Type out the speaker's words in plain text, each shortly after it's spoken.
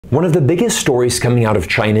One of the biggest stories coming out of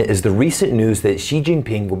China is the recent news that Xi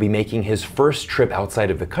Jinping will be making his first trip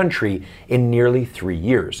outside of the country in nearly 3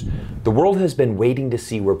 years. The world has been waiting to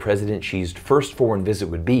see where President Xi's first foreign visit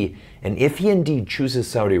would be, and if he indeed chooses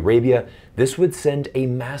Saudi Arabia, this would send a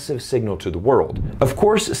massive signal to the world. Of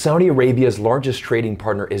course, Saudi Arabia's largest trading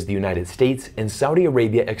partner is the United States, and Saudi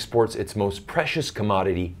Arabia exports its most precious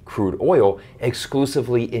commodity, crude oil,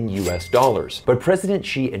 exclusively in US dollars. But President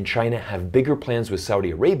Xi and China have bigger plans with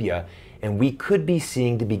Saudi Arabia, and we could be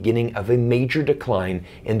seeing the beginning of a major decline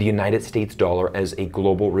in the United States dollar as a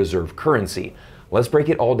global reserve currency. Let's break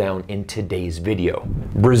it all down in today's video.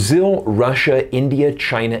 Brazil, Russia, India,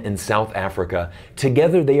 China, and South Africa,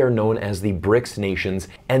 together they are known as the BRICS nations,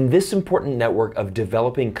 and this important network of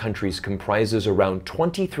developing countries comprises around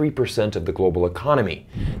 23% of the global economy.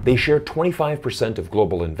 They share 25% of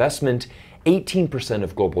global investment, 18%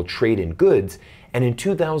 of global trade in goods, and in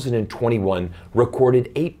 2021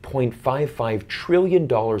 recorded $8.55 trillion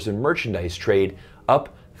in merchandise trade,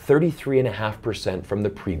 up 33.5% from the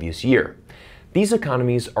previous year. These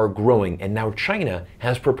economies are growing, and now China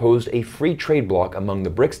has proposed a free trade bloc among the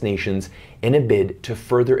BRICS nations in a bid to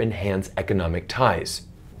further enhance economic ties.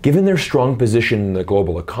 Given their strong position in the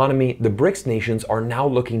global economy, the BRICS nations are now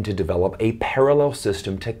looking to develop a parallel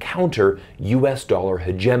system to counter US dollar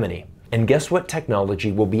hegemony. And guess what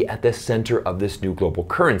technology will be at the center of this new global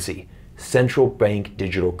currency? Central bank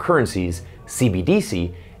digital currencies,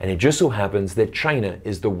 CBDC, and it just so happens that China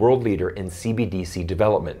is the world leader in CBDC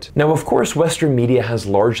development. Now, of course, Western media has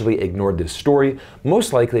largely ignored this story,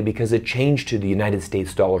 most likely because a change to the United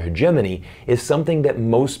States dollar hegemony is something that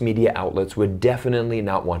most media outlets would definitely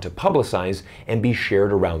not want to publicize and be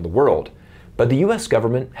shared around the world. But the US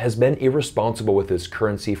government has been irresponsible with this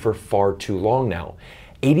currency for far too long now.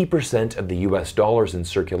 80% of the US dollars in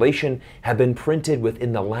circulation have been printed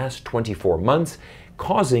within the last 24 months,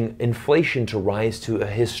 causing inflation to rise to a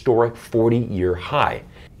historic 40-year high.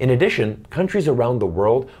 In addition, countries around the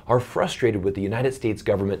world are frustrated with the United States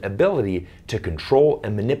government ability to control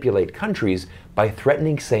and manipulate countries by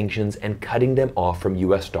threatening sanctions and cutting them off from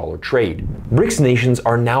US dollar trade. BRICS nations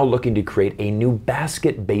are now looking to create a new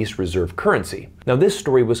basket-based reserve currency. Now, this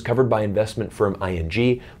story was covered by investment firm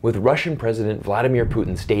ING, with Russian President Vladimir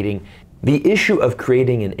Putin stating, "The issue of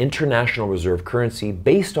creating an international reserve currency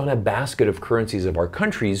based on a basket of currencies of our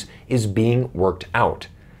countries is being worked out."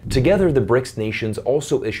 Together, the BRICS nations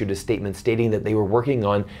also issued a statement stating that they were working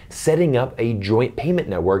on setting up a joint payment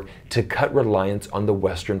network to cut reliance on the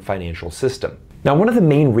Western financial system. Now, one of the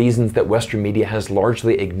main reasons that Western media has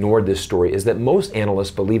largely ignored this story is that most analysts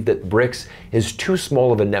believe that BRICS is too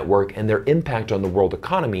small of a network and their impact on the world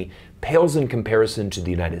economy pales in comparison to the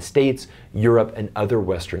United States, Europe, and other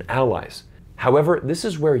Western allies. However, this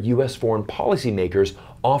is where US foreign policymakers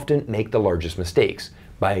often make the largest mistakes,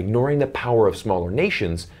 by ignoring the power of smaller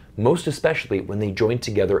nations, most especially when they join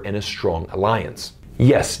together in a strong alliance.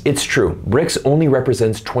 Yes, it's true, BRICS only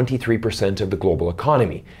represents 23% of the global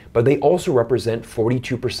economy, but they also represent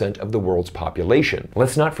 42% of the world's population.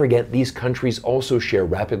 Let's not forget these countries also share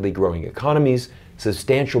rapidly growing economies,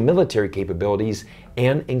 substantial military capabilities,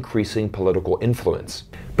 and increasing political influence.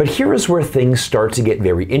 But here is where things start to get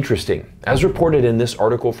very interesting. As reported in this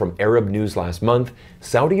article from Arab News last month,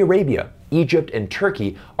 Saudi Arabia, Egypt, and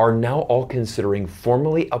Turkey are now all considering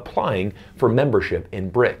formally applying for membership in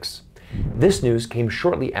BRICS. This news came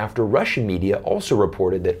shortly after Russian media also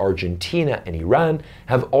reported that Argentina and Iran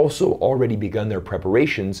have also already begun their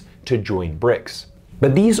preparations to join BRICS.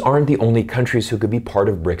 But these aren't the only countries who could be part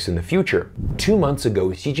of BRICS in the future. 2 months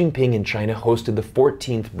ago, Xi Jinping in China hosted the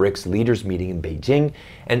 14th BRICS leaders meeting in Beijing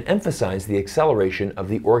and emphasized the acceleration of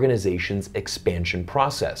the organization's expansion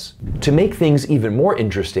process. To make things even more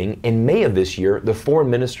interesting, in May of this year, the foreign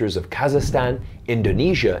ministers of Kazakhstan,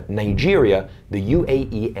 Indonesia, Nigeria, the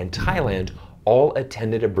UAE, and Thailand all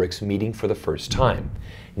attended a BRICS meeting for the first time.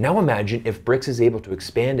 Now imagine if BRICS is able to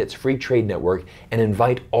expand its free trade network and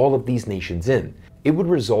invite all of these nations in. It would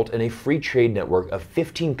result in a free trade network of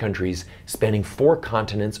 15 countries spanning 4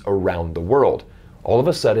 continents around the world. All of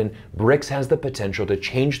a sudden, BRICS has the potential to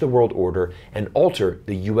change the world order and alter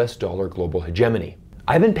the US dollar global hegemony.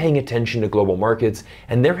 I've been paying attention to global markets,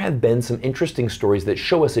 and there have been some interesting stories that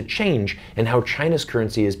show us a change in how China's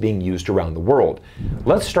currency is being used around the world.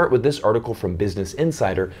 Let's start with this article from Business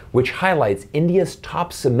Insider, which highlights India's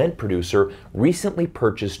top cement producer recently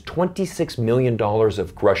purchased $26 million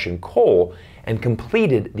of Russian coal and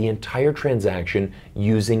completed the entire transaction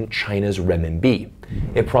using China's renminbi.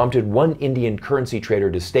 It prompted one Indian currency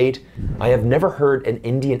trader to state, "I have never heard an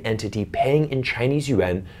Indian entity paying in Chinese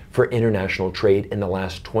yuan for international trade in the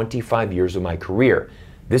last 25 years of my career.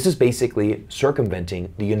 This is basically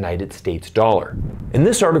circumventing the United States dollar. In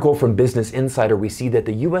this article from Business Insider, we see that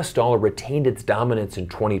the US dollar retained its dominance in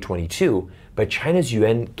 2022, but China's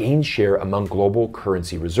yuan gained share among global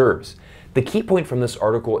currency reserves. The key point from this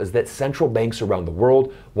article is that central banks around the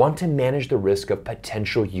world want to manage the risk of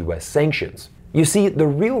potential US sanctions. You see, the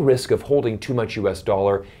real risk of holding too much US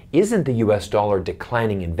dollar isn't the US dollar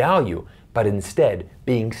declining in value, but instead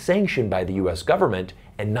being sanctioned by the US government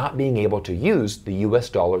and not being able to use the US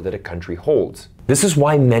dollar that a country holds. This is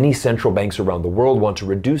why many central banks around the world want to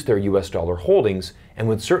reduce their US dollar holdings and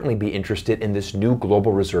would certainly be interested in this new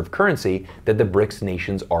global reserve currency that the BRICS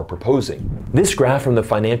nations are proposing. This graph from the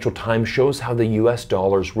Financial Times shows how the US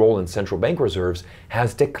dollar's role in central bank reserves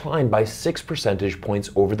has declined by 6 percentage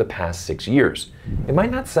points over the past 6 years. It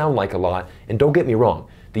might not sound like a lot, and don't get me wrong,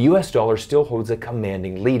 the US dollar still holds a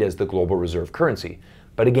commanding lead as the global reserve currency.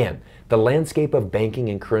 But again, the landscape of banking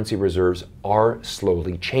and currency reserves are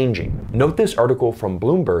slowly changing. Note this article from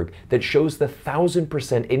Bloomberg that shows the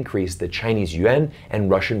 1,000% increase the Chinese yuan and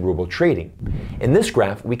Russian ruble trading. In this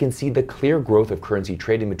graph, we can see the clear growth of currency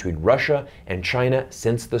trading between Russia and China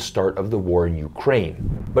since the start of the war in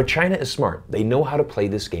Ukraine. But China is smart. They know how to play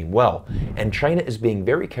this game well, and China is being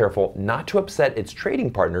very careful not to upset its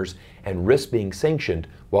trading partners and risk being sanctioned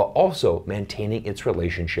while also maintaining its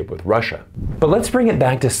relationship with Russia. But let's bring it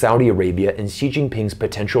back to Saudi Arabia and Xi Jinping's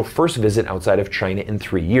potential first visit outside of China in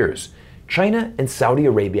 3 years. China and Saudi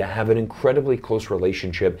Arabia have an incredibly close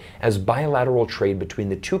relationship, as bilateral trade between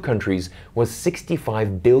the two countries was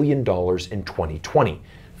 $65 billion in 2020,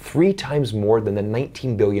 3 times more than the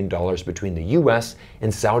 $19 billion between the US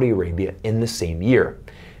and Saudi Arabia in the same year.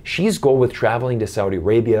 Xi's goal with traveling to Saudi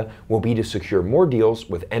Arabia will be to secure more deals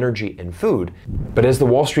with energy and food, but as the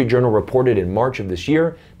Wall Street Journal reported in March of this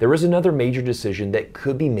year, there is another major decision that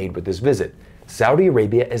could be made with this visit. Saudi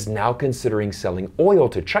Arabia is now considering selling oil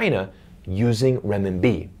to China using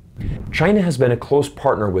renminbi. China has been a close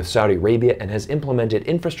partner with Saudi Arabia and has implemented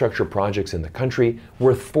infrastructure projects in the country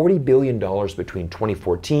worth $40 billion between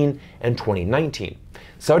 2014 and 2019.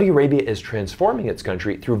 Saudi Arabia is transforming its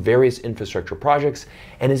country through various infrastructure projects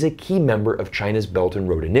and is a key member of China's Belt and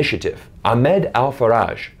Road Initiative. Ahmed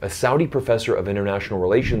Al-Faraj, a Saudi professor of international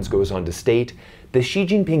relations, goes on to state, "The Xi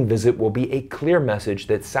Jinping visit will be a clear message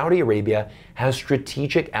that Saudi Arabia has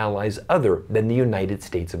strategic allies other than the United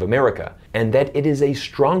States of America, and that it is a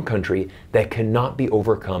strong country that cannot be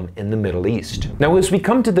overcome in the Middle East." Now, as we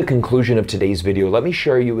come to the conclusion of today's video, let me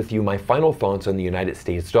share with you my final thoughts on the United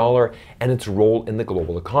States dollar and its role in the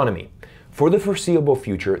global economy. For the foreseeable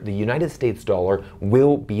future, the United States dollar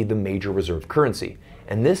will be the major reserve currency,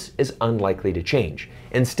 and this is unlikely to change.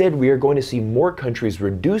 Instead, we are going to see more countries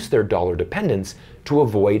reduce their dollar dependence to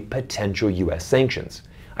avoid potential US sanctions.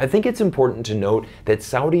 I think it's important to note that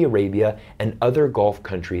Saudi Arabia and other Gulf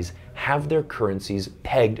countries have their currencies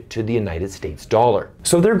pegged to the United States dollar.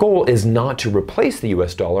 So their goal is not to replace the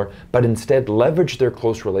US dollar, but instead leverage their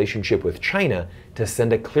close relationship with China to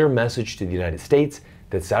send a clear message to the United States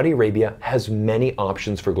that Saudi Arabia has many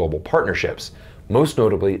options for global partnerships, most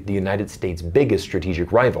notably the United States' biggest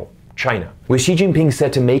strategic rival, China. With Xi Jinping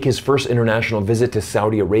set to make his first international visit to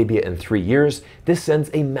Saudi Arabia in 3 years, this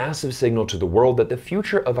sends a massive signal to the world that the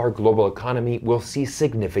future of our global economy will see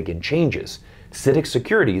significant changes. CITIC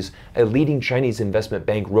Securities, a leading Chinese investment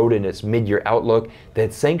bank, wrote in its mid-year outlook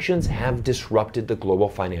that sanctions have disrupted the global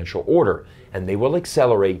financial order, and they will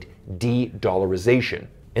accelerate de-dollarization.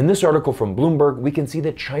 In this article from Bloomberg, we can see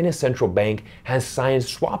that China's central bank has signed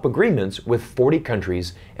swap agreements with 40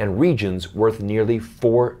 countries and regions worth nearly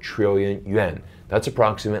 4 trillion yuan. That's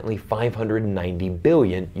approximately 590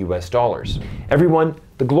 billion US dollars. Everyone,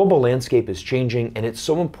 the global landscape is changing, and it's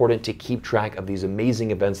so important to keep track of these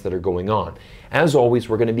amazing events that are going on. As always,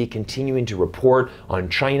 we're going to be continuing to report on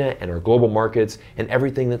China and our global markets and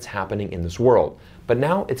everything that's happening in this world. But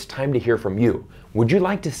now it's time to hear from you. Would you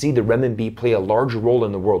like to see the renminbi play a larger role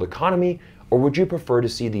in the world economy, or would you prefer to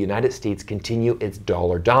see the United States continue its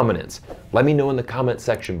dollar dominance? Let me know in the comment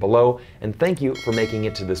section below, and thank you for making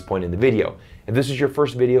it to this point in the video. If this is your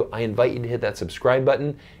first video, I invite you to hit that subscribe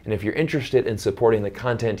button, and if you're interested in supporting the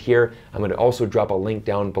content here, I'm going to also drop a link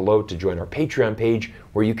down below to join our Patreon page,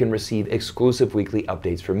 where you can receive exclusive weekly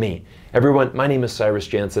updates from me. Everyone, my name is Cyrus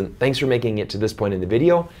Jansen. Thanks for making it to this point in the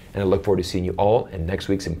video, and I look forward to seeing you all in next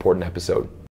week's important episode.